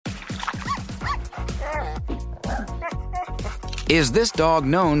Is this dog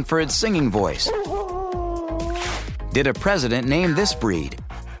known for its singing voice? Did a president name this breed?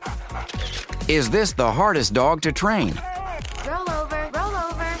 Is this the hardest dog to train? Roll over, roll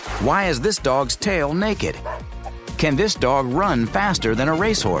over. Why is this dog's tail naked? Can this dog run faster than a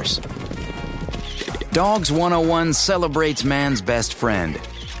racehorse? Dogs 101 celebrates man's best friend.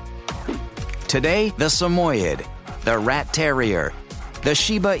 Today, the Samoyed, the Rat Terrier, the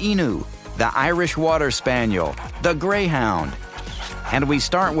Shiba Inu, the Irish Water Spaniel, the Greyhound. And we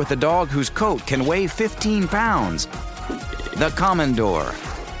start with a dog whose coat can weigh 15 pounds, the Komondor.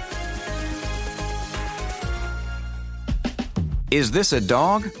 Is this a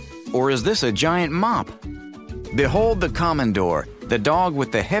dog, or is this a giant mop? Behold the Komondor, the dog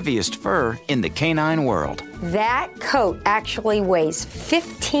with the heaviest fur in the canine world. That coat actually weighs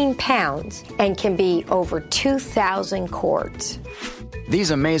 15 pounds and can be over 2,000 cords.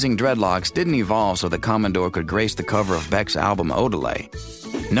 These amazing dreadlocks didn't evolve so the Komondor could grace the cover of Beck's album Odelay.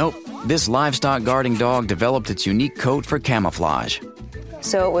 Nope, this livestock guarding dog developed its unique coat for camouflage.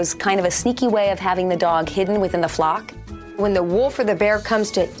 So it was kind of a sneaky way of having the dog hidden within the flock. When the wolf or the bear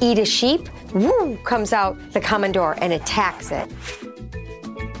comes to eat a sheep, woo, comes out the Komondor and attacks it.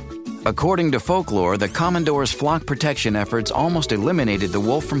 According to folklore, the Komondor's flock protection efforts almost eliminated the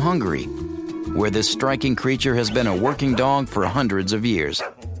wolf from Hungary, where this striking creature has been a working dog for hundreds of years.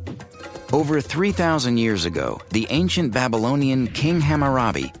 Over 3,000 years ago, the ancient Babylonian King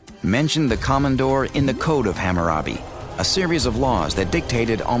Hammurabi mentioned the Komondor in the Code of Hammurabi, a series of laws that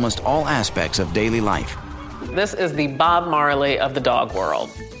dictated almost all aspects of daily life. This is the Bob Marley of the dog world.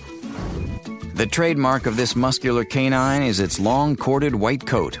 The trademark of this muscular canine is its long corded white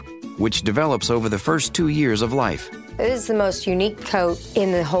coat, which develops over the first 2 years of life. It is the most unique coat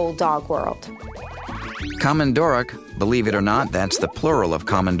in the whole dog world. Komondoric, believe it or not, that's the plural of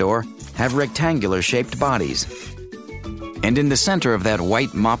Komondor, have rectangular-shaped bodies. And in the center of that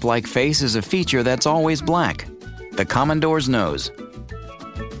white mop-like face is a feature that's always black, the Komondor's nose.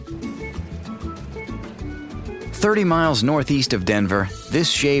 30 miles northeast of Denver, this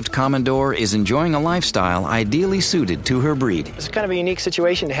shaved Komondor is enjoying a lifestyle ideally suited to her breed. It's kind of a unique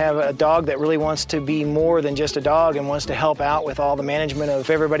situation to have a dog that really wants to be more than just a dog and wants to help out with all the management of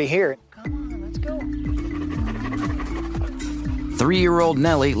everybody here. Come on, let's go. 3-year-old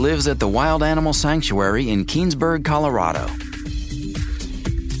Nellie lives at the Wild Animal Sanctuary in Keensburg, Colorado.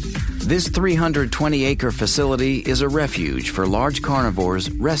 This 320-acre facility is a refuge for large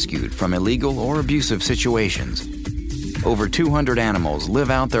carnivores rescued from illegal or abusive situations. Over 200 animals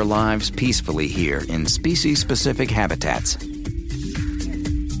live out their lives peacefully here in species-specific habitats.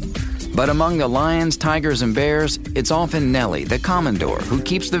 But among the lions, tigers, and bears, it's often Nellie, the Komondor, who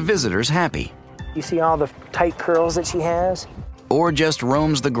keeps the visitors happy. You see all the tight curls that she has? Or just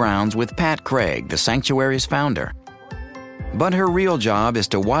roams the grounds with Pat Craig, the sanctuary's founder. But her real job is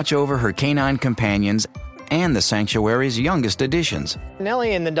to watch over her canine companions and the sanctuary's youngest additions.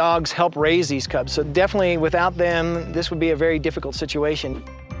 Nellie and the dogs help raise these cubs, so definitely without them, this would be a very difficult situation.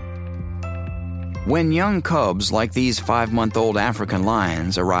 When young cubs like these 5-month-old African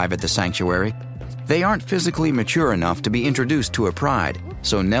lions arrive at the sanctuary, they aren't physically mature enough to be introduced to a pride,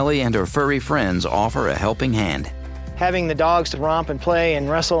 so Nellie and her furry friends offer a helping hand. Having the dogs to romp and play and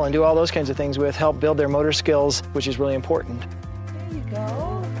wrestle and do all those kinds of things with help build their motor skills, which is really important. There you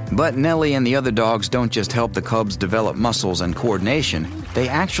go. But Nellie and the other dogs don't just help the cubs develop muscles and coordination, they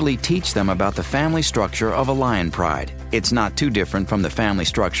actually teach them about the family structure of a lion pride. It's not too different from the family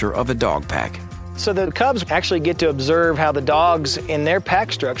structure of a dog pack. So the cubs actually get to observe how the dogs in their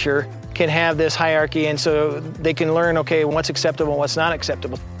pack structure can have this hierarchy, and so they can learn, okay, what's acceptable and what's not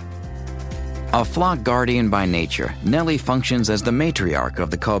acceptable. A flock guardian by nature, Nellie functions as the matriarch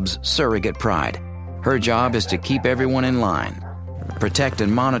of the cubs' surrogate pride. Her job is to keep everyone in line, protect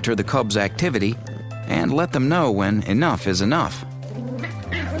and monitor the cubs' activity, and let them know when enough is enough.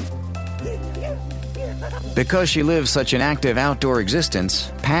 Because she lives such an active outdoor existence,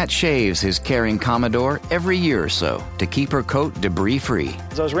 Pat shaves his caring Komondor every year or so to keep her coat debris-free.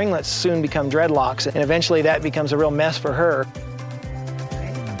 Those ringlets soon become dreadlocks, and eventually that becomes a real mess for her.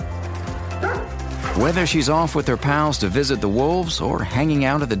 Whether she's off with her pals to visit the wolves or hanging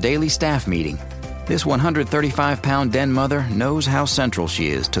out at the daily staff meeting, this 135-pound den mother knows how central she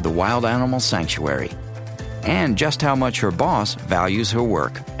is to the Wild Animal Sanctuary and just how much her boss values her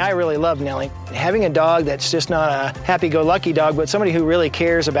work. I really love Nellie. Having a dog that's just not a happy-go-lucky dog, but somebody who really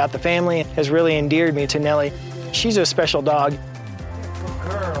cares about the family has really endeared me to Nellie. She's a special dog.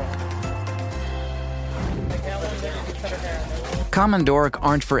 Komondoric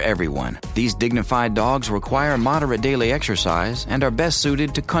aren't for everyone. These dignified dogs require moderate daily exercise and are best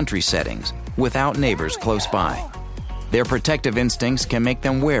suited to country settings, without neighbors close by. Their protective instincts can make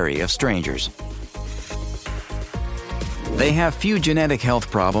them wary of strangers. They have few genetic health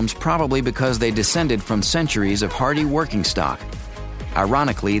problems, probably because they descended from centuries of hardy working stock.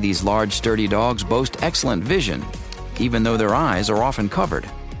 Ironically, these large, sturdy dogs boast excellent vision, even though their eyes are often covered.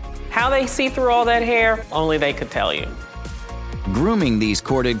 How they see through all that hair, only they could tell you. Grooming these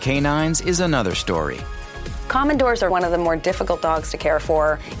corded canines is another story. Komondors are one of the more difficult dogs to care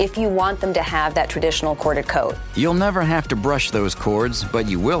for if you want them to have that traditional corded coat. You'll never have to brush those cords, but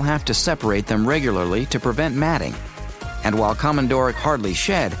you will have to separate them regularly to prevent matting. And while Komondor hardly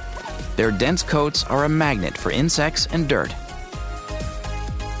shed, their dense coats are a magnet for insects and dirt.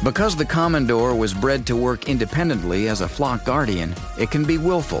 Because the Komondor was bred to work independently as a flock guardian, it can be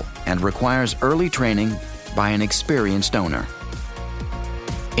willful and requires early training by an experienced owner.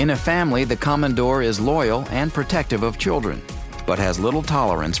 In a family, the Komondor is loyal and protective of children, but has little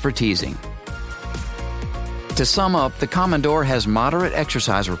tolerance for teasing. To sum up, the Komondor has moderate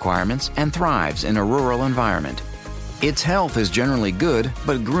exercise requirements and thrives in a rural environment. Its health is generally good,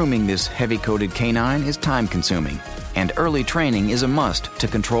 but grooming this heavy-coated canine is time-consuming, and early training is a must to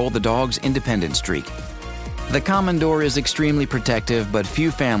control the dog's independent streak. The Komondor is extremely protective, but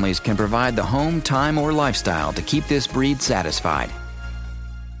few families can provide the home, time, or lifestyle to keep this breed satisfied.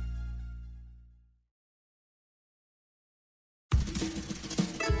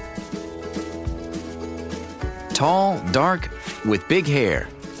 Tall, dark, with big hair.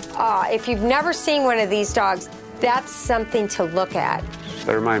 If you've never seen one of these dogs, that's something to look at.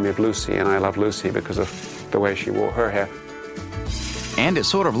 They remind me of Lucy, and I love Lucy because of the way she wore her hair. And it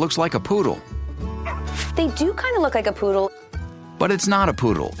sort of looks like a poodle. They do kind of look like a poodle. But it's not a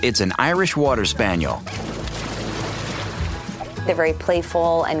poodle, it's an Irish Water Spaniel. They're very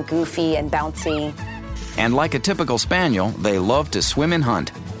playful and goofy and bouncy. And like a typical spaniel, they love to swim and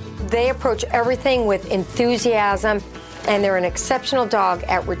hunt. They approach everything with enthusiasm, and they're an exceptional dog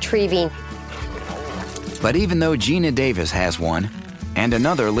at retrieving. But even though Gina Davis has one, and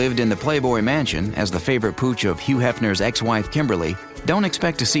another lived in the Playboy Mansion as the favorite pooch of Hugh Hefner's ex-wife Kimberly, don't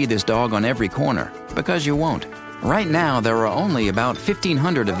expect to see this dog on every corner, because you won't. Right now, there are only about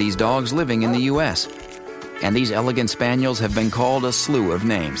 1,500 of these dogs living in the U.S., and these elegant spaniels have been called a slew of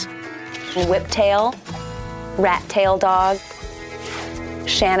names. Whiptail, rat-tail dog,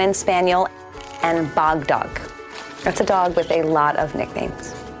 Shannon Spaniel, and Bog Dog. That's a dog with a lot of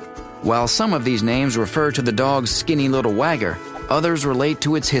nicknames. While some of these names refer to the dog's skinny little wagger, others relate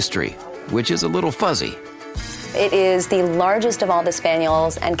to its history, which is a little fuzzy. It is the largest of all the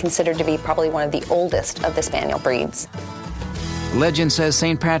spaniels and considered to be probably one of the oldest of the spaniel breeds. Legend says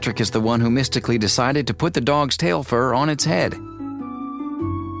St. Patrick is the one who mystically decided to put the dog's tail fur on its head.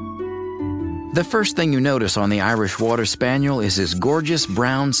 The first thing you notice on the Irish Water Spaniel is his gorgeous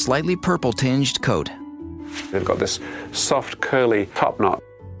brown, slightly purple-tinged coat. They've got this soft, curly top knot.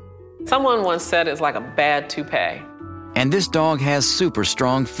 Someone once said it's like a bad toupee. And this dog has super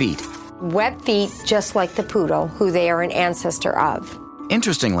strong feet. Web feet, just like the poodle, who they are an ancestor of.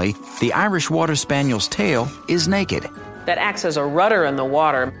 Interestingly, the Irish Water Spaniel's tail is naked. That acts as a rudder in the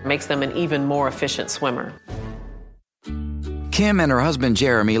water, makes them an even more efficient swimmer. Kim and her husband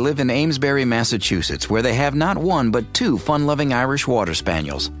Jeremy live in Amesbury, Massachusetts, where they have not one but two fun-loving Irish Water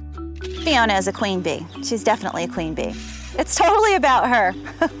Spaniels. Fiona is a queen bee. She's definitely a queen bee. It's totally about her.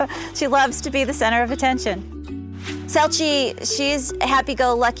 She loves to be the center of attention. Selchie, she's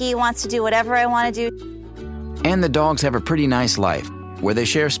happy-go-lucky, wants to do whatever I want to do. And the dogs have a pretty nice life, where they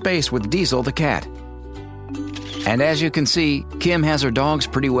share space with Diesel the cat. And as you can see, Kim has her dogs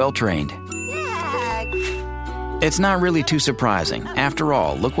pretty well trained. It's not really too surprising. After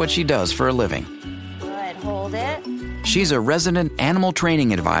all, look what she does for a living. Good, hold it. She's a resident animal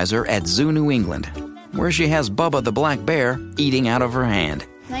training advisor at Zoo New England, where she has Bubba the black bear eating out of her hand.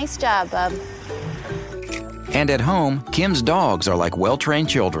 Nice job, bub. And at home, Kim's dogs are like well-trained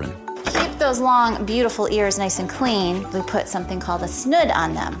children. To keep those long, beautiful ears nice and clean, we put something called a snood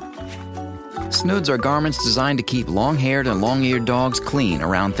on them. Snoods are garments designed to keep long-haired and long-eared dogs clean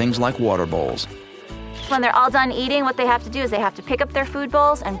around things like water bowls. When they're all done eating, what they have to do is they have to pick up their food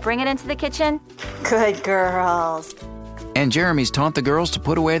bowls and bring it into the kitchen. Good girls. And Jeremy's taught the girls to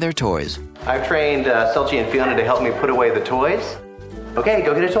put away their toys. I've trained Selchie and Fiona to help me put away the toys. Okay,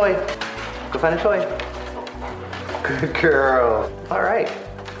 go get a toy. Go find a toy. Good girl. All right.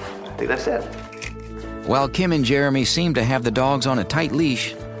 I think that's it. While Kim and Jeremy seem to have the dogs on a tight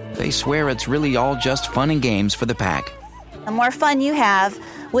leash, they swear it's really all just fun and games for the pack. The more fun you have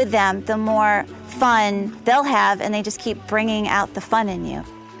with them, the more fun they'll have, and they just keep bringing out the fun in you.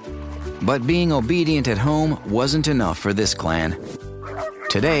 But being obedient at home wasn't enough for this clan.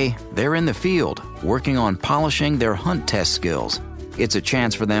 Today, they're in the field, working on polishing their hunt test skills. It's a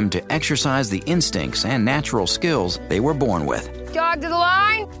chance for them to exercise the instincts and natural skills they were born with. Dog to the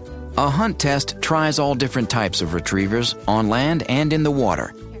line. A hunt test tries all different types of retrievers on land and in the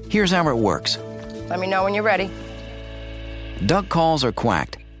water. Here's how it works. Let me know when you're ready. Duck calls are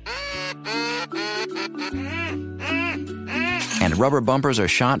quacked, and rubber bumpers are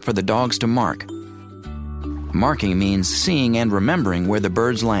shot for the dogs to mark. Marking means seeing and remembering where the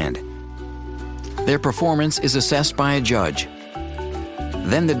birds land. Their performance is assessed by a judge.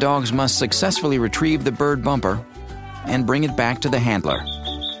 Then the dogs must successfully retrieve the bird bumper and bring it back to the handler.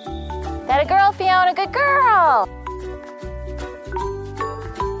 That a girl, Fiona, good girl.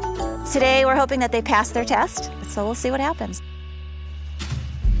 Today we're hoping that they pass their test, so we'll see what happens.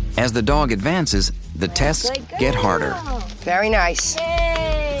 As the dog advances, the tests get harder. Very nice.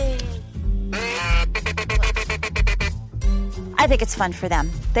 I think it's fun for them.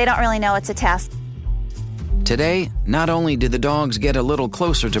 They don't really know it's a test. Today, not only did the dogs get a little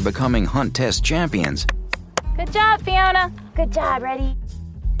closer to becoming hunt test champions, Good job, Fiona. Good job, ready?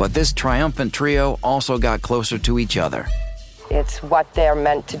 but this triumphant trio also got closer to each other. It's what they're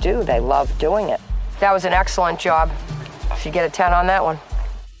meant to do. They love doing it. That was an excellent job. Should get a 10 on that one.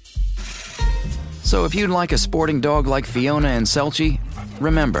 So if you'd like a sporting dog like Fiona and Selchie,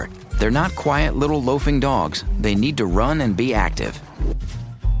 remember, they're not quiet little loafing dogs. They need to run and be active.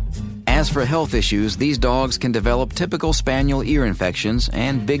 As for health issues, these dogs can develop typical spaniel ear infections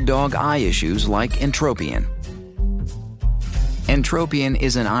and big dog eye issues like entropion. Entropion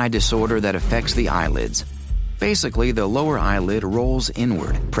is an eye disorder that affects the eyelids. Basically, the lower eyelid rolls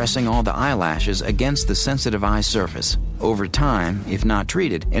inward, pressing all the eyelashes against the sensitive eye surface. Over time, if not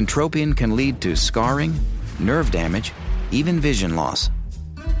treated, entropion can lead to scarring, nerve damage, even vision loss.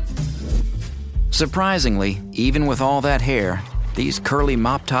 Surprisingly, even with all that hair, these curly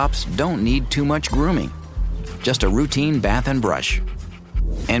mop tops don't need too much grooming. Just a routine bath and brush.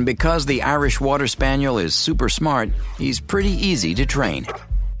 And because the Irish Water Spaniel is super smart, he's pretty easy to train.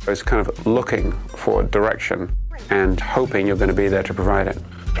 It's kind of looking for direction and hoping you're going to be there to provide it.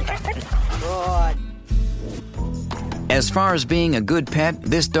 As far as being a good pet,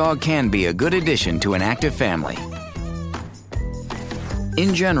 this dog can be a good addition to an active family.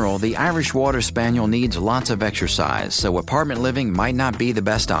 In general, the Irish Water Spaniel needs lots of exercise, so apartment living might not be the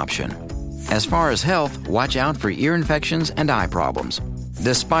best option. As far as health, watch out for ear infections and eye problems.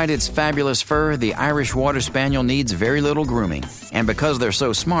 Despite its fabulous fur, the Irish Water Spaniel needs very little grooming, and because they're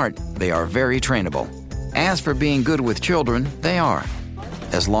so smart, they are very trainable. As for being good with children, they are,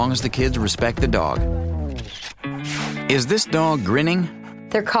 as long as the kids respect the dog. Is this dog grinning?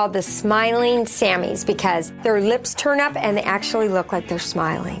 They're called the smiling Sammies because their lips turn up and they actually look like they're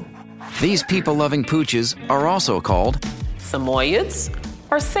smiling. These people-loving pooches are also called Samoyeds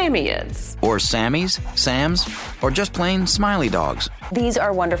or Samoyeds. or Sammies, Sams, or just plain smiley dogs. These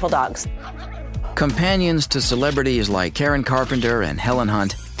are wonderful dogs. Companions to celebrities like Karen Carpenter and Helen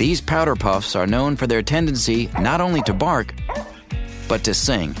Hunt, these powder puffs are known for their tendency not only to bark, but to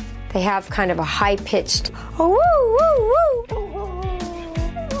sing. They have kind of a high-pitched, oh, woo, woo, woo.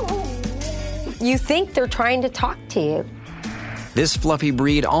 You think they're trying to talk to you. This fluffy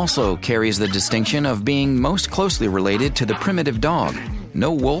breed also carries the distinction of being most closely related to the primitive dog.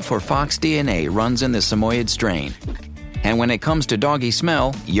 No wolf or fox DNA runs in the Samoyed strain. And when it comes to doggy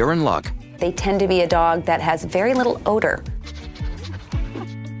smell, you're in luck. They tend to be a dog that has very little odor.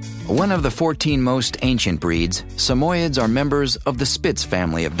 One of the 14 most ancient breeds, Samoyeds are members of the Spitz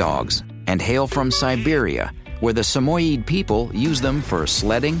family of dogs and hail from Siberia, where the Samoyed people use them for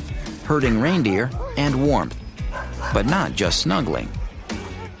sledding, herding reindeer, and warmth. But not just snuggling.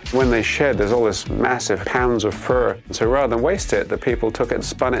 When they shed, there's all this massive pounds of fur. So rather than waste it, the people took it and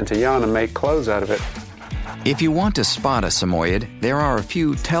spun it into yarn and made clothes out of it. If you want to spot a Samoyed, there are a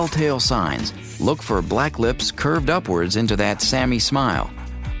few telltale signs. Look for black lips curved upwards into that Sammy smile.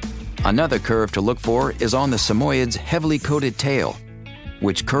 Another curve to look for is on the Samoyed's heavily coated tail,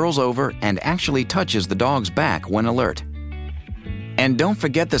 which curls over and actually touches the dog's back when alert. And don't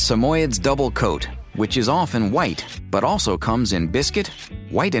forget the Samoyed's double coat, which is often white, but also comes in biscuit,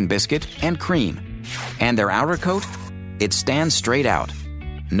 white and biscuit, and cream. And their outer coat? It stands straight out.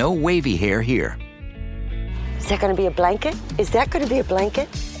 No wavy hair here. Is that going to be a blanket? Is that going to be a blanket?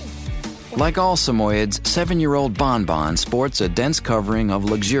 Like all Samoyeds, 7-year-old Bonbon sports a dense covering of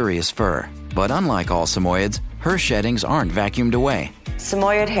luxurious fur. But unlike all Samoyeds, her sheddings aren't vacuumed away.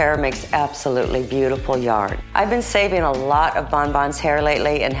 Samoyed hair makes absolutely beautiful yarn. I've been saving a lot of Bonbon's hair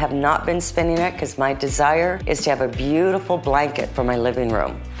lately and have not been spinning it because my desire is to have a beautiful blanket for my living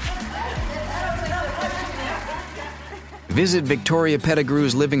room. Visit Victoria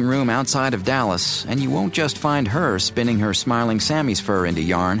Pettigrew's living room outside of Dallas, and you won't just find her spinning her smiling Sammy's fur into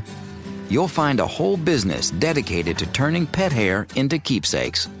yarn. You'll find a whole business dedicated to turning pet hair into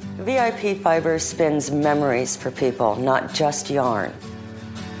keepsakes. VIP Fibers spins memories for people, not just yarn.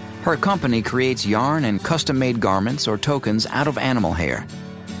 Her company creates yarn and custom-made garments or tokens out of animal hair.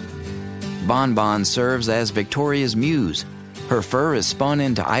 Bon Bon serves as Victoria's muse. Her fur is spun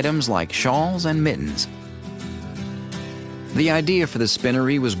into items like shawls and mittens. The idea for the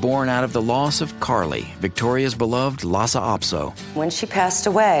spinnery was born out of the loss of Carly, Victoria's beloved Lhasa Apso. When she passed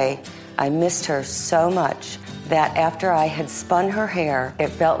away, I missed her so much that after I had spun her hair, it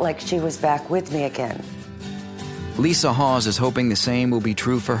felt like she was back with me again. Lisa Hawes is hoping the same will be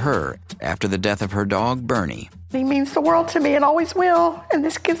true for her after the death of her dog, Bernie. He means the world to me and always will, and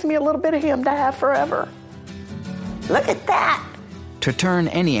this gives me a little bit of him to have forever. Look at that! To turn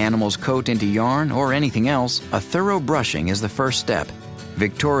any animal's coat into yarn or anything else, a thorough brushing is the first step.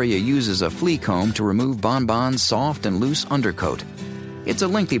 Victoria uses a flea comb to remove Bon Bon's soft and loose undercoat. It's a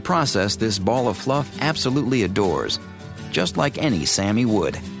lengthy process this ball of fluff absolutely adores, just like any Sammy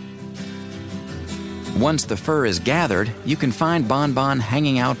would. Once the fur is gathered, you can find Bon Bon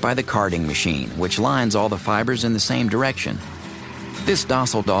hanging out by the carding machine, which lines all the fibers in the same direction. This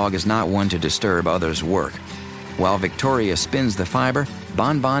docile dog is not one to disturb others' work. While Victoria spins the fiber,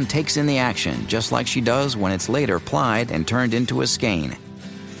 Bon Bon takes in the action, just like she does when it's later plied and turned into a skein.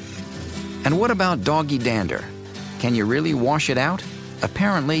 And what about doggy dander? Can you really wash it out?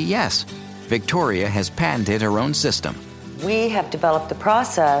 Apparently, yes. Victoria has patented her own system. We have developed a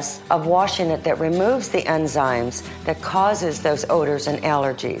process of washing it that removes the enzymes that causes those odors and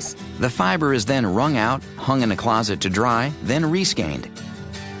allergies. The fiber is then wrung out, hung in a closet to dry, then reskeined.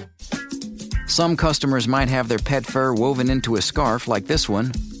 Some customers might have their pet fur woven into a scarf like this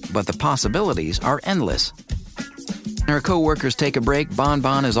one, but the possibilities are endless. When her co-workers take a break, Bon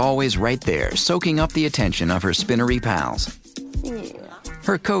Bon is always right there, soaking up the attention of her spinnery pals.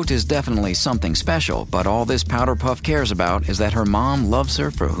 Her coat is definitely something special, but all this Powder Puff cares about is that her mom loves her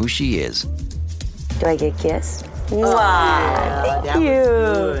for who she is. Do I get kissed? Wow, thank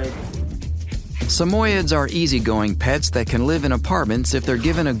you. Samoyeds are easygoing pets that can live in apartments if they're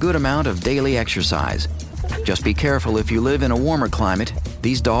given a good amount of daily exercise. Just be careful if you live in a warmer climate.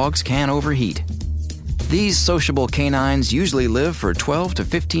 These dogs can overheat. These sociable canines usually live for 12 to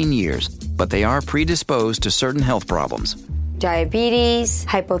 15 years, but they are predisposed to certain health problems. Diabetes,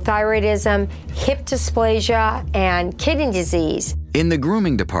 hypothyroidism, hip dysplasia, and kidney disease. In the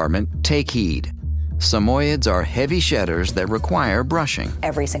grooming department, take heed. Samoyeds are heavy shedders that require brushing.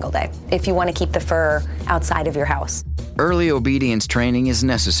 Every single day, if you want to keep the fur outside of your house. Early obedience training is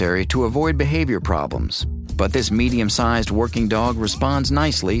necessary to avoid behavior problems, but this medium-sized working dog responds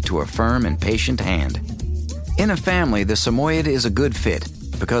nicely to a firm and patient hand. In a family, the Samoyed is a good fit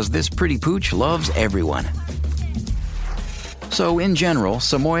because this pretty pooch loves everyone. So in general,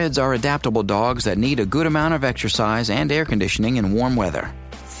 Samoyeds are adaptable dogs that need a good amount of exercise and air conditioning in warm weather.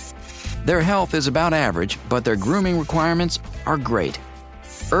 Their health is about average, but their grooming requirements are great.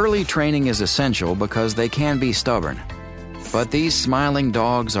 Early training is essential because they can be stubborn. But these smiling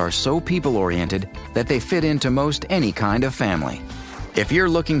dogs are so people-oriented that they fit into most any kind of family. If you're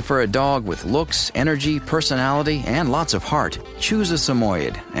looking for a dog with looks, energy, personality, and lots of heart, choose a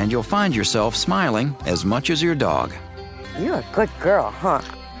Samoyed, and you'll find yourself smiling as much as your dog. You're a good girl, huh?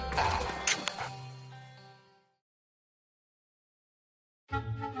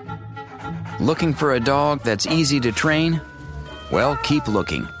 Looking for a dog that's easy to train? Well, keep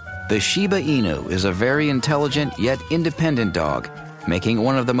looking. The Shiba Inu is a very intelligent yet independent dog, making it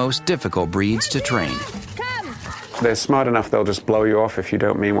one of the most difficult breeds to train. They're smart enough they'll just blow you off if you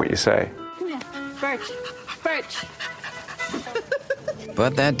don't mean what you say. Birch, Birch.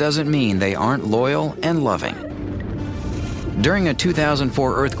 But that doesn't mean they aren't loyal and loving. During a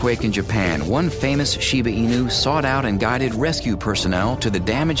 2004 earthquake in Japan, one famous Shiba Inu sought out and guided rescue personnel to the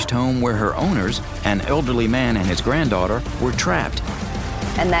damaged home where her owners, an elderly man and his granddaughter, were trapped.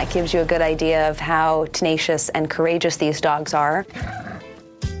 And that gives you a good idea of how tenacious and courageous these dogs are.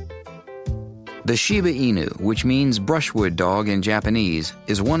 The Shiba Inu, which means brushwood dog in Japanese,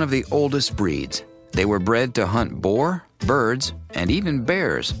 is one of the oldest breeds. They were bred to hunt boar, birds, and even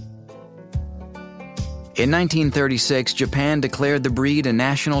bears. In 1936, Japan declared the breed a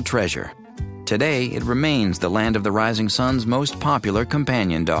national treasure. Today, it remains the land of the rising sun's most popular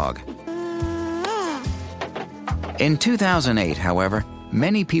companion dog. In 2008, however,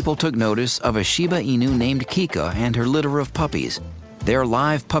 many people took notice of a Shiba Inu named Kika and her litter of puppies. Their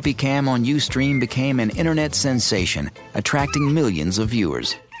live puppy cam on Ustream became an internet sensation, attracting millions of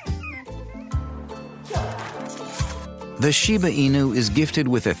viewers. The Shiba Inu is gifted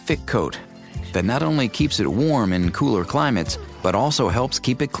with a thick coat that not only keeps it warm in cooler climates, but also helps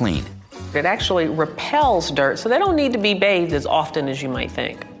keep it clean. It actually repels dirt, so they don't need to be bathed as often as you might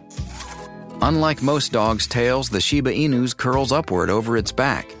think. Unlike most dogs' tails, the Shiba Inu's curls upward over its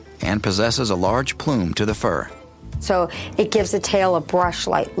back and possesses a large plume to the fur. So it gives the tail a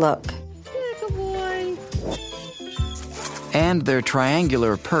brush-like look. And their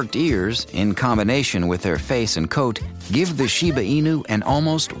triangular perked ears, in combination with their face and coat, give the Shiba Inu an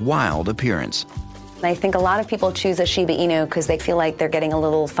almost wild appearance. I think a lot of people choose a Shiba Inu because they feel like they're getting a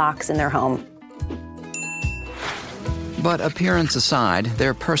little fox in their home. But appearance aside,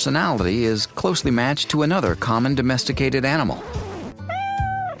 their personality is closely matched to another common domesticated animal.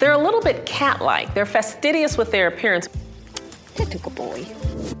 They're a little bit cat-like. They're fastidious with their appearance. Typical boy.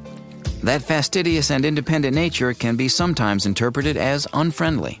 That fastidious and independent nature can be sometimes interpreted as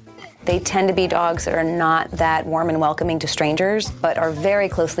unfriendly. They tend to be dogs that are not that warm and welcoming to strangers, but are very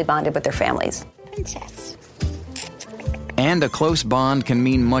closely bonded with their families. Princess. And a close bond can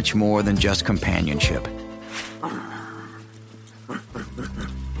mean much more than just companionship.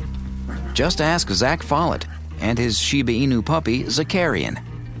 Just ask Zach Follett and his Shiba Inu puppy, Zakarian.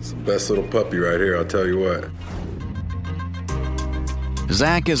 It's the best little puppy right here, I'll tell you what.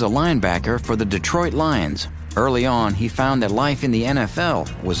 Zach is a linebacker for the Detroit Lions. Early on, he found that life in the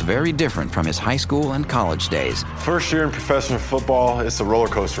NFL was very different from his high school and college days. First year in professional football, it's a roller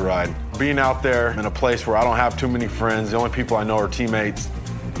coaster ride. Being out there in a place where I don't have too many friends, the only people I know are teammates.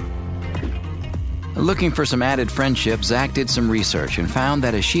 Looking for some added friendship, Zach did some research and found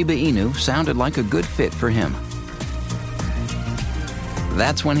that a Shiba Inu sounded like a good fit for him.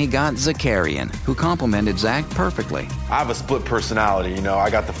 That's when he got Zakarian, who complimented Zach perfectly. I have a split personality, you know. I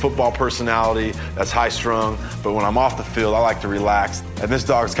got the football personality that's high-strung, but when I'm off the field, I like to relax. And this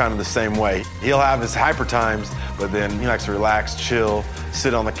dog's kind of the same way. He'll have his hyper times, but then he likes to relax, chill,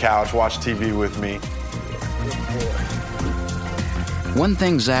 sit on the couch, watch TV with me. One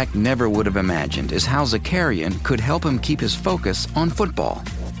thing Zach never would have imagined is how Zakarian could help him keep his focus on football.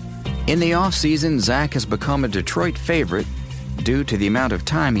 In the off-season, Zach has become a Detroit favorite due to the amount of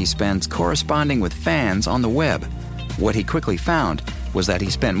time he spends corresponding with fans on the web. What he quickly found was that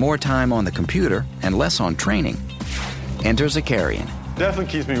he spent more time on the computer and less on training. Enter Zakarian.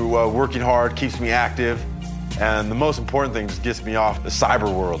 Definitely keeps me working hard, keeps me active, and the most important thing just gets me off the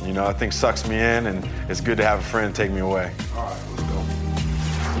cyber world. You know, that thing sucks me in, and it's good to have a friend take me away. All right, let's go.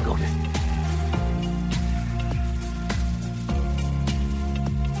 Let's go.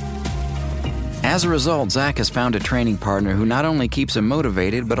 As a result, Zach has found a training partner who not only keeps him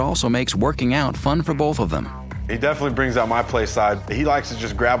motivated, but also makes working out fun for both of them. He definitely brings out my play side. He likes to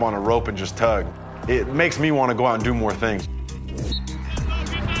just grab on a rope and just tug. It makes me want to go out and do more things.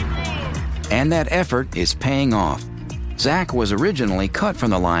 And that effort is paying off. Zach was originally cut from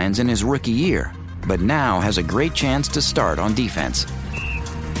the Lions in his rookie year, but now has a great chance to start on defense.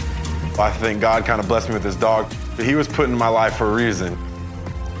 I think God kind of blessed me with this dog. He was put in my life for a reason.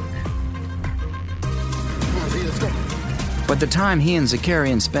 But the time he and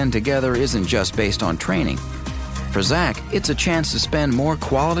Zakarian spend together isn't just based on training. For Zach, it's a chance to spend more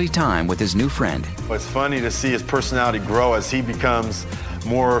quality time with his new friend. It's funny to see his personality grow as he becomes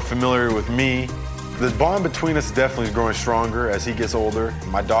more familiar with me. The bond between us definitely is growing stronger as he gets older.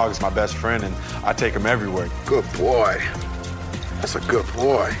 My dog is my best friend, and I take him everywhere. Good boy. That's a good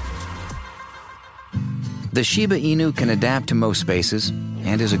boy. The Shiba Inu can adapt to most spaces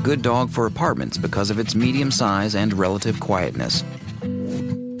and is a good dog for apartments because of its medium size and relative quietness.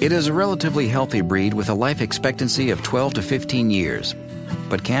 It is a relatively healthy breed with a life expectancy of 12 to 15 years,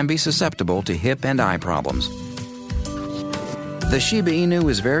 but can be susceptible to hip and eye problems. The Shiba Inu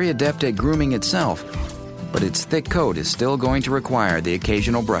is very adept at grooming itself, but its thick coat is still going to require the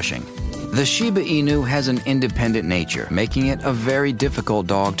occasional brushing. The Shiba Inu has an independent nature, making it a very difficult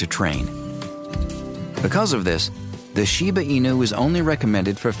dog to train. Because of this, the Shiba Inu is only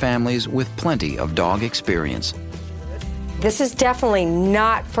recommended for families with plenty of dog experience. This is definitely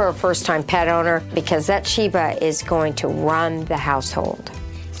not for a first-time pet owner because that Shiba is going to run the household.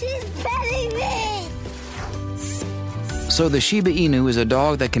 She's petting me! So the Shiba Inu is a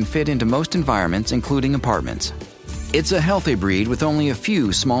dog that can fit into most environments, including apartments. It's a healthy breed with only a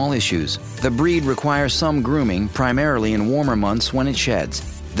few small issues. The breed requires some grooming, primarily in warmer months when it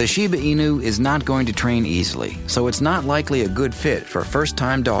sheds. The Shiba Inu is not going to train easily, so it's not likely a good fit for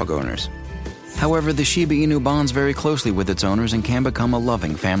first-time dog owners. However, the Shiba Inu bonds very closely with its owners and can become a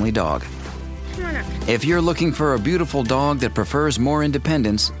loving family dog. If you're looking for a beautiful dog that prefers more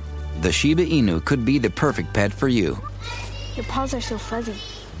independence, the Shiba Inu could be the perfect pet for you. Your paws are so fuzzy.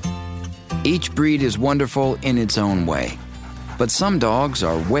 Each breed is wonderful in its own way, but some dogs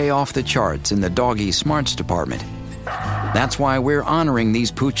are way off the charts in the doggy smarts department. That's why we're honoring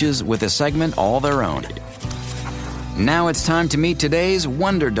these pooches with a segment all their own. Now it's time to meet today's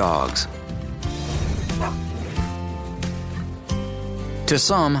Wonder Dogs. To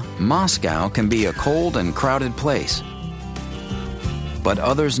some, Moscow can be a cold and crowded place. But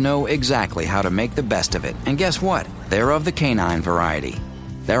others know exactly how to make the best of it. And guess what? They're of the canine variety.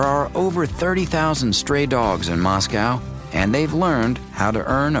 There are over 30,000 stray dogs in Moscow, and they've learned how to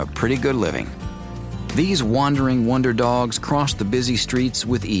earn a pretty good living. These wandering wonder dogs cross the busy streets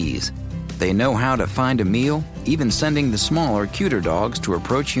with ease. They know how to find a meal, even sending the smaller, cuter dogs to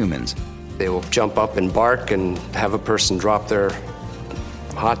approach humans. They will jump up and bark and have a person drop their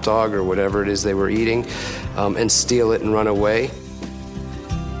hot dog or whatever it is they were eating and steal it and run away.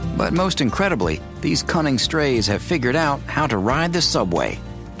 But most incredibly, these cunning strays have figured out how to ride the subway.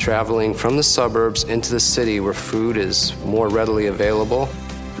 Traveling from the suburbs into the city where food is more readily available.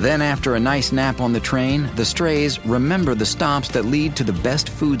 Then after a nice nap on the train, the strays remember the stops that lead to the best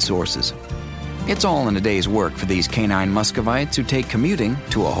food sources. It's all in a day's work for these canine Muscovites who take commuting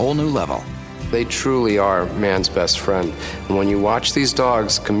to a whole new level. They truly are man's best friend. And when you watch these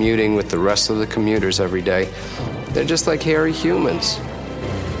dogs commuting with the rest of the commuters every day, they're just like hairy humans.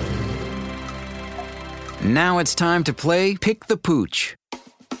 Now it's time to play Pick the Pooch.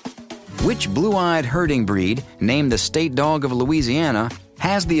 Which blue-eyed herding breed, named the state dog of Louisiana,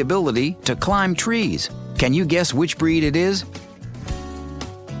 has the ability to climb trees? Can you guess which breed it is?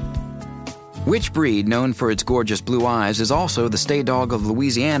 Which breed, known for its gorgeous blue eyes, is also the state dog of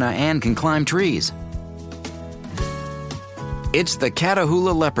Louisiana and can climb trees? It's the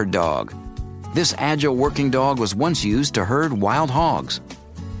Catahoula leopard dog. This agile working dog was once used to herd wild hogs.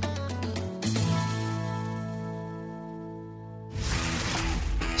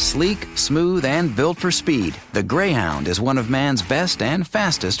 Sleek, smooth, and built for speed, the Greyhound is one of man's best and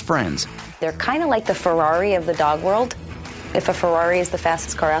fastest friends. They're kind of like the Ferrari of the dog world, if a Ferrari is the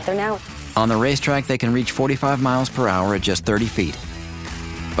fastest car out there now. On the racetrack, they can reach 45 miles per hour at just 30 feet.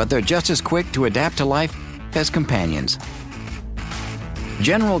 But they're just as quick to adapt to life as companions.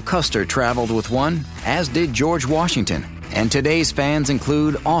 General Custer traveled with one, as did George Washington. And today's fans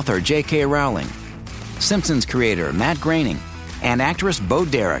include author J.K. Rowling, Simpsons creator Matt Groening, and actress Bo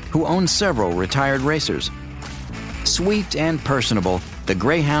Derek, who owns several retired racers. Sweet and personable, the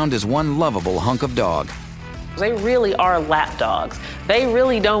Greyhound is one lovable hunk of dog. They really are lap dogs. They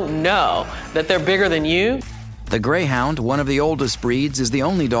really don't know that they're bigger than you. The Greyhound, one of the oldest breeds, is the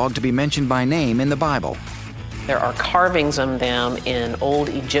only dog to be mentioned by name in the Bible. There are carvings of them in old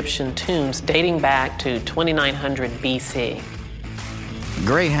Egyptian tombs dating back to 2900 BC.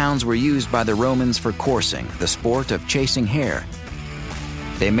 Greyhounds were used by the Romans for coursing, the sport of chasing hare.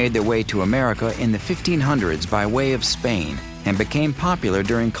 They made their way to America in the 1500s by way of Spain and became popular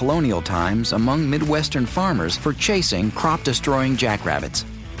during colonial times among Midwestern farmers for chasing crop-destroying jackrabbits.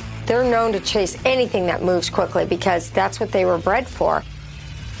 They're known to chase anything that moves quickly because that's what they were bred for.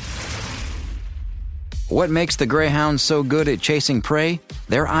 What makes the Greyhounds so good at chasing prey?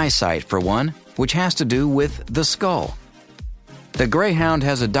 Their eyesight, for one, which has to do with the skull. The Greyhound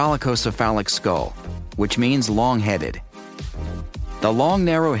has a dolichocephalic skull, which means long-headed. The long,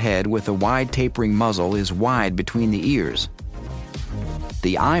 narrow head with a wide tapering muzzle is wide between the ears.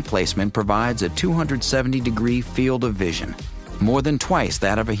 The eye placement provides a 270-degree field of vision, more than twice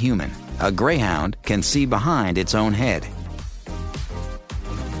that of a human. A Greyhound can see behind its own head.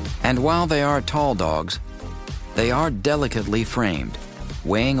 And while they are tall dogs, they are delicately framed,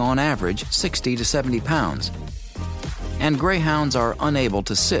 weighing on average 60 to 70 pounds. And Greyhounds are unable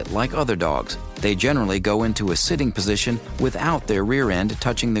to sit like other dogs. They generally go into a sitting position without their rear end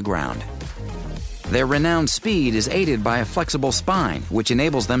touching the ground. Their renowned speed is aided by a flexible spine, which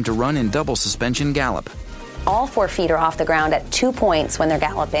enables them to run in double suspension gallop. All 4 feet are off the ground at 2 points when they're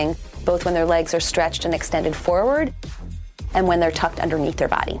galloping, both when their legs are stretched and extended forward and when they're tucked underneath their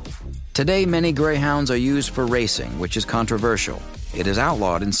body. Today, many Greyhounds are used for racing, which is controversial. It is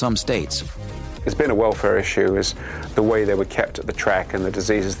outlawed in some states. It's been a welfare issue, is the way they were kept at the track and the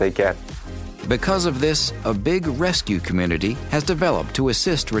diseases they get. Because of this, a big rescue community has developed to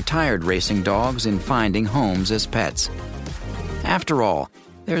assist retired racing dogs in finding homes as pets. After all,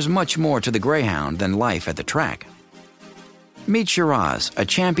 there's much more to the Greyhound than life at the track. Meet Shiraz, a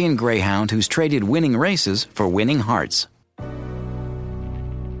champion Greyhound who's traded winning races for winning hearts.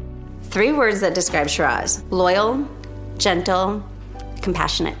 3 words that describe Shiraz: loyal, gentle,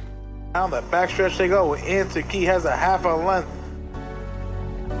 compassionate. Down the backstretch they go, into key has a half a length.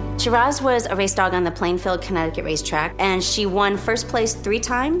 Shiraz was a race dog on the Plainfield, Connecticut racetrack, and she won first place 3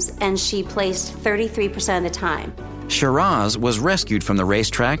 times, and she placed 33% of the time. Shiraz was rescued from the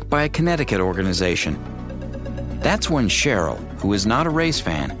racetrack by a Connecticut organization. That's when Cheryl, who is not a race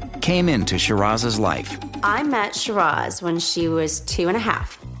fan, came into Shiraz's life. I met Shiraz when she was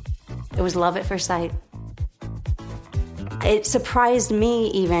 2.5. It was love at first sight. It surprised me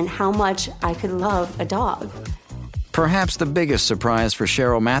even how much I could love a dog. Perhaps the biggest surprise for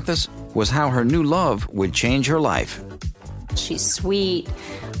Cheryl Mathis was how her new love would change her life. She's sweet.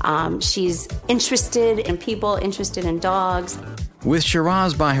 She's interested in people, interested in dogs. With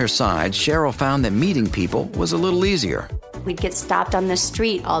Shiraz by her side, Cheryl found that meeting people was a little easier. We'd get stopped on the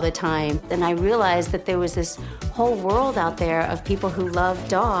street all the time, and I realized that there was this whole world out there of people who love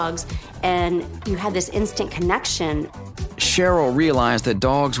dogs, and you had this instant connection. Cheryl realized that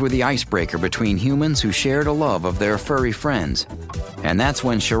dogs were the icebreaker between humans who shared a love of their furry friends. And that's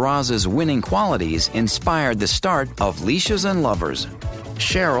when Shiraz's winning qualities inspired the start of Leashes and Lovers.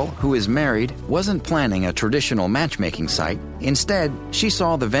 Cheryl, who is married, wasn't planning a traditional matchmaking site. Instead, she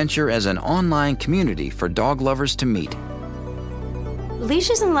saw the venture as an online community for dog lovers to meet.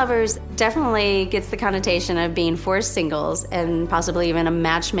 Leashes and Lovers definitely gets the connotation of being for singles and possibly even a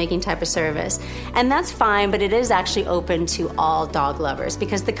matchmaking type of service. And that's fine, but it is actually open to all dog lovers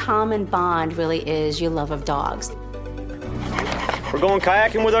because the common bond really is your love of dogs. We're going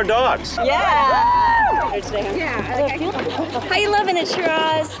kayaking with our dogs. Yeah! How you loving it,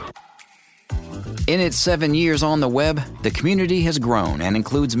 Shiraz? In its 7 years on the web, the community has grown and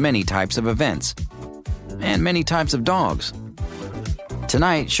includes many types of events and many types of dogs.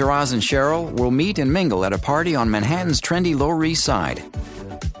 Tonight, Shiraz and Cheryl will meet and mingle at a party on Manhattan's trendy Lower East Side.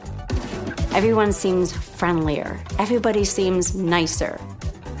 Everyone seems friendlier. Everybody seems nicer.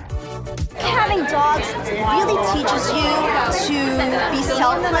 Having dogs really teaches you to be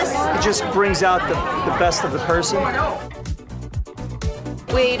selfless. It just brings out the best of the person.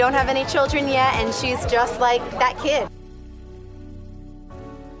 We don't have any children yet, and she's just like that kid.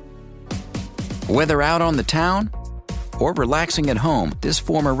 Whether out on the town or relaxing at home, this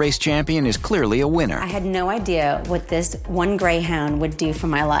former race champion is clearly a winner. I had no idea what this one Greyhound would do for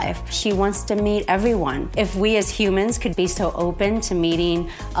my life. She wants to meet everyone. If we as humans could be so open to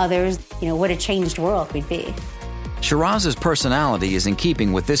meeting others, what a changed world we'd be. Shiraz's personality is in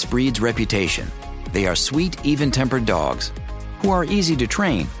keeping with this breed's reputation. They are sweet, even-tempered dogs who are easy to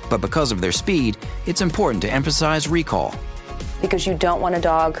train, but because of their speed, it's important to emphasize recall. Because you don't want a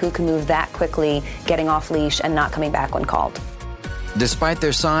dog who can move that quickly, getting off leash and not coming back when called. Despite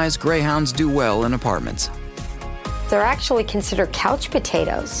their size, Greyhounds do well in apartments. They're actually considered couch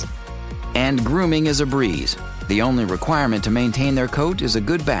potatoes. And grooming is a breeze. The only requirement to maintain their coat is a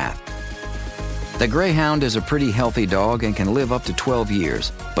good bath. The Greyhound is a pretty healthy dog and can live up to 12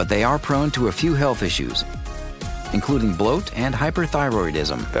 years, but they are prone to a few health issues, including bloat and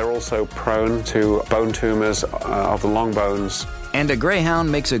hyperthyroidism. They're also prone to bone tumors of the long bones. And a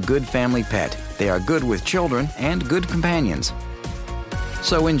Greyhound makes a good family pet. They are good with children and good companions.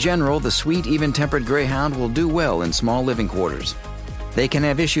 So in general, the sweet, even-tempered Greyhound will do well in small living quarters. They can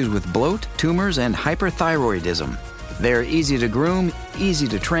have issues with bloat, tumors, and hyperthyroidism. They're easy to groom, easy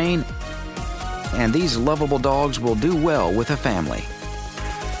to train, and these lovable dogs will do well with a family.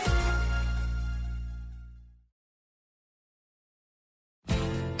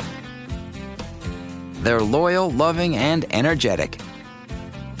 They're loyal, loving, and energetic.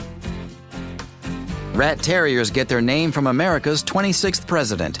 Rat Terriers get their name from America's 26th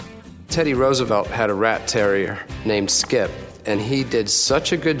president. Teddy Roosevelt had a rat terrier named Skip, and he did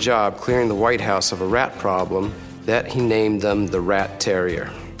such a good job clearing the White House of a rat problem that he named them the Rat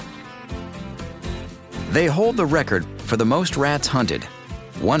Terrier. They hold the record for the most rats hunted.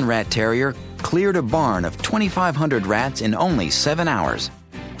 One rat terrier cleared a barn of 2,500 rats in only 7 hours.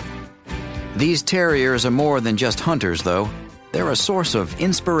 These terriers are more than just hunters, though. They're a source of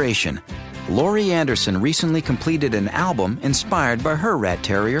inspiration. Laurie Anderson recently completed an album inspired by her rat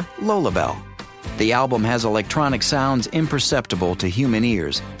terrier, Lolabelle. The album has electronic sounds imperceptible to human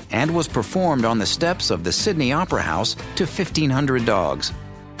ears and was performed on the steps of the Sydney Opera House to 1,500 dogs.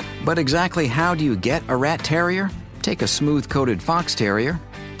 But exactly how do you get a rat terrier? Take a smooth-coated fox terrier,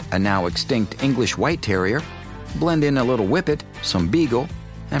 a now extinct English white terrier, blend in a little whippet, some beagle,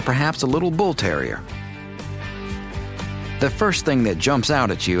 and perhaps a little bull terrier. The first thing that jumps out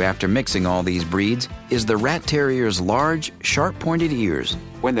at you after mixing all these breeds is the rat terrier's large, sharp-pointed ears.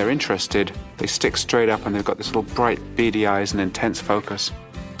 When they're interested, they stick straight up and they've got this little bright, beady eyes and intense focus.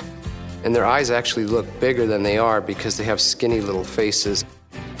 And their eyes actually look bigger than they are because they have skinny little faces.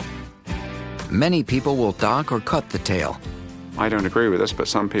 Many people will dock or cut the tail. I don't agree with this, but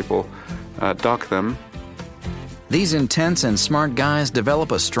some people duck them. These intense and smart guys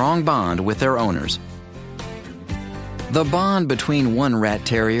develop a strong bond with their owners. The bond between one rat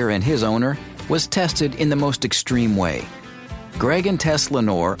terrier and his owner was tested in the most extreme way. Greg and Tess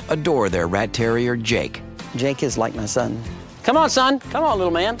Lenore adore their rat terrier, Jake. Jake is like my son. Come on, son. Come on,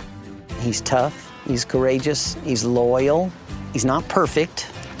 little man. He's tough, he's courageous, he's loyal. He's not perfect,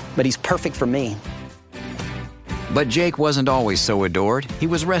 but he's perfect for me. But Jake wasn't always so adored. He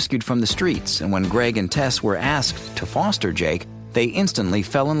was rescued from the streets, and when Greg and Tess were asked to foster Jake, they instantly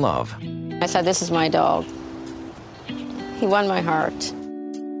fell in love. I said, this is my dog. He won my heart.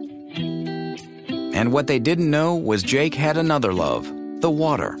 And what they didn't know was Jake had another love, the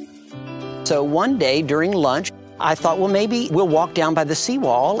water. So one day during lunch, I thought, well, maybe we'll walk down by the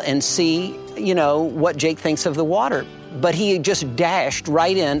seawall and see, what Jake thinks of the water. But he just dashed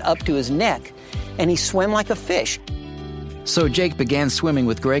right in up to his neck, and he swam like a fish. So Jake began swimming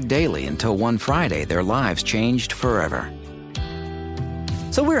with Greg daily until one Friday their lives changed forever.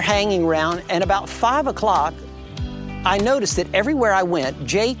 So we were hanging around, and about 5 o'clock, I noticed that everywhere I went,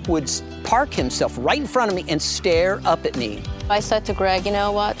 Jake would park himself right in front of me and stare up at me. I said to Greg, you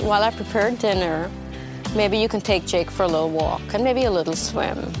know what, while I prepare dinner, maybe you can take Jake for a little walk and maybe a little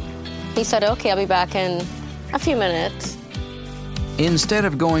swim. He said, okay, I'll be back in a few minutes. Instead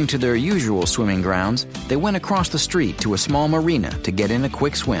of going to their usual swimming grounds, they went across the street to a small marina to get in a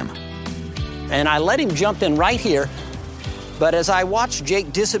quick swim. And I let him jump in right here, but as I watched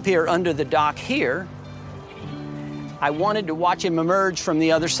Jake disappear under the dock here, I wanted to watch him emerge from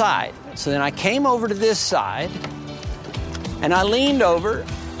the other side. So then I came over to this side, and I leaned over,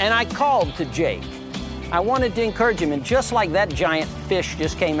 and I called to Jake. I wanted to encourage him, and just like that giant fish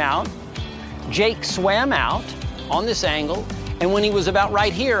just came out, Jake swam out on this angle, and when he was about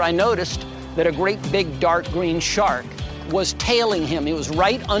right here, I noticed that a great big dark green shark was tailing him. He was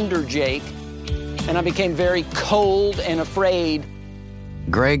right under Jake, and I became very cold and afraid.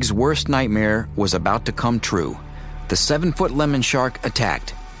 Greg's worst nightmare was about to come true. The 7-foot lemon shark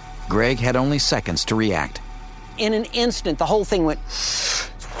attacked. Greg had only seconds to react. In an instant, the whole thing went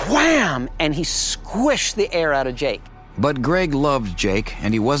wham, and he squished the air out of Jake. But Greg loved Jake,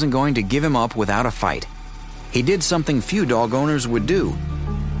 and he wasn't going to give him up without a fight. He did something few dog owners would do.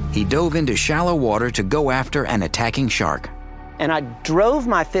 He dove into shallow water to go after an attacking shark. And I drove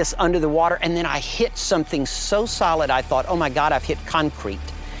my fist under the water, and then I hit something so solid I thought, oh my God, I've hit concrete.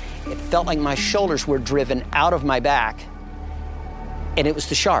 It felt like my shoulders were driven out of my back, and it was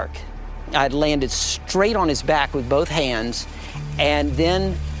the shark. I'd landed straight on his back with both hands, and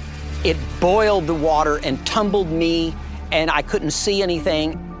then it boiled the water and tumbled me, and I couldn't see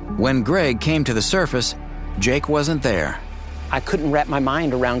anything. When Greg came to the surface, Jake wasn't there. I couldn't wrap my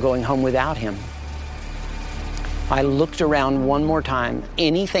mind around going home without him. I looked around one more time,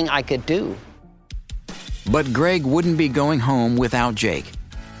 anything I could do. But Greg wouldn't be going home without Jake.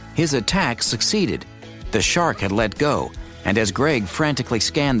 His attack succeeded. The shark had let go, and as Greg frantically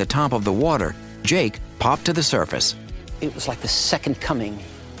scanned the top of the water, Jake popped to the surface. It was like the second coming.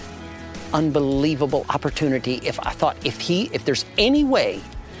 Unbelievable opportunity. I thought, if there's any way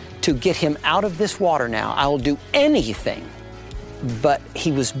to get him out of this water now, I will do anything. But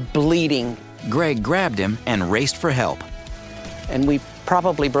he was bleeding. Greg grabbed him and raced for help. And we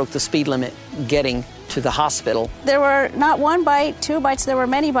probably broke the speed limit getting to the hospital. There were not one bite, 2 bites, there were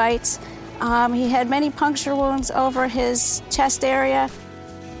many bites. He had many puncture wounds over his chest area.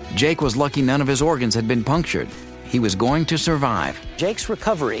 Jake was lucky none of his organs had been punctured. He was going to survive. Jake's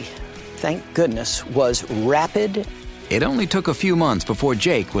recovery, thank goodness, was rapid. It only took a few months before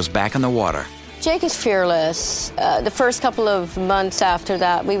Jake was back in the water. Jake is fearless. The first couple of months after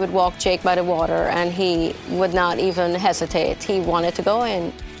that, we would walk Jake by the water, and he would not even hesitate. He wanted to go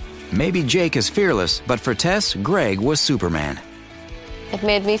in. Maybe Jake is fearless, but for Tess, Greg was Superman. It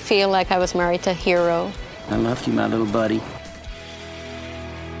made me feel like I was married to a hero. I love you, my little buddy.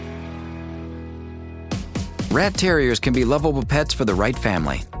 Rat terriers can be lovable pets for the right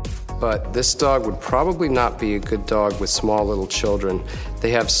family. But this dog would probably not be a good dog with small little children.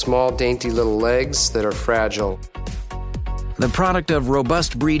 They have small, dainty little legs that are fragile. The product of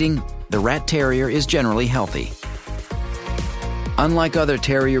robust breeding, the rat terrier is generally healthy. Unlike other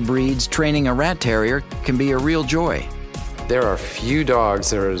terrier breeds, training a rat terrier can be a real joy. There are few dogs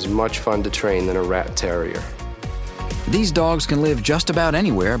that are as much fun to train than a rat terrier. These dogs can live just about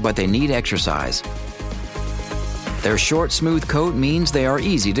anywhere, but they need exercise. Their short, smooth coat means they are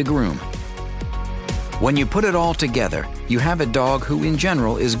easy to groom. When you put it all together, you have a dog who in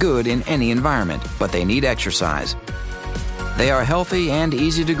general is good in any environment, but they need exercise. They are healthy and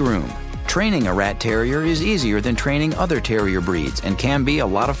easy to groom. Training a rat terrier is easier than training other terrier breeds and can be a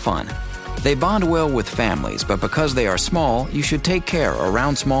lot of fun. They bond well with families, but because they are small, you should take care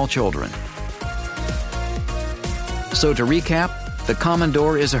around small children. So to recap, the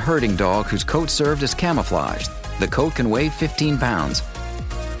Komondor is a herding dog whose coat served as camouflage. The coat can weigh 15 pounds.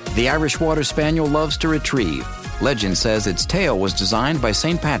 The Irish Water Spaniel loves to retrieve. Legend says its tail was designed by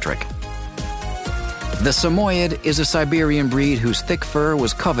St. Patrick. The Samoyed is a Siberian breed whose thick fur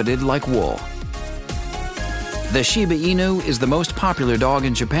was coveted like wool. The Shiba Inu is the most popular dog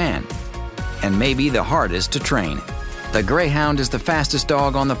in Japan, and may be the hardest to train. The Greyhound is the fastest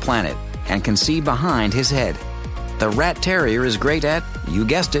dog on the planet and can see behind his head. The Rat Terrier is great at, you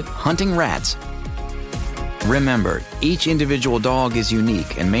guessed it, hunting rats. Remember, each individual dog is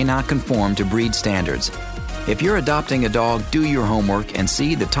unique and may not conform to breed standards. If you're adopting a dog, do your homework and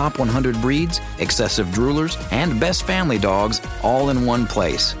see the top 100 breeds, excessive droolers, and best family dogs all in one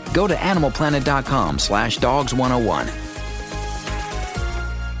place. Go to animalplanet.com/dogs101.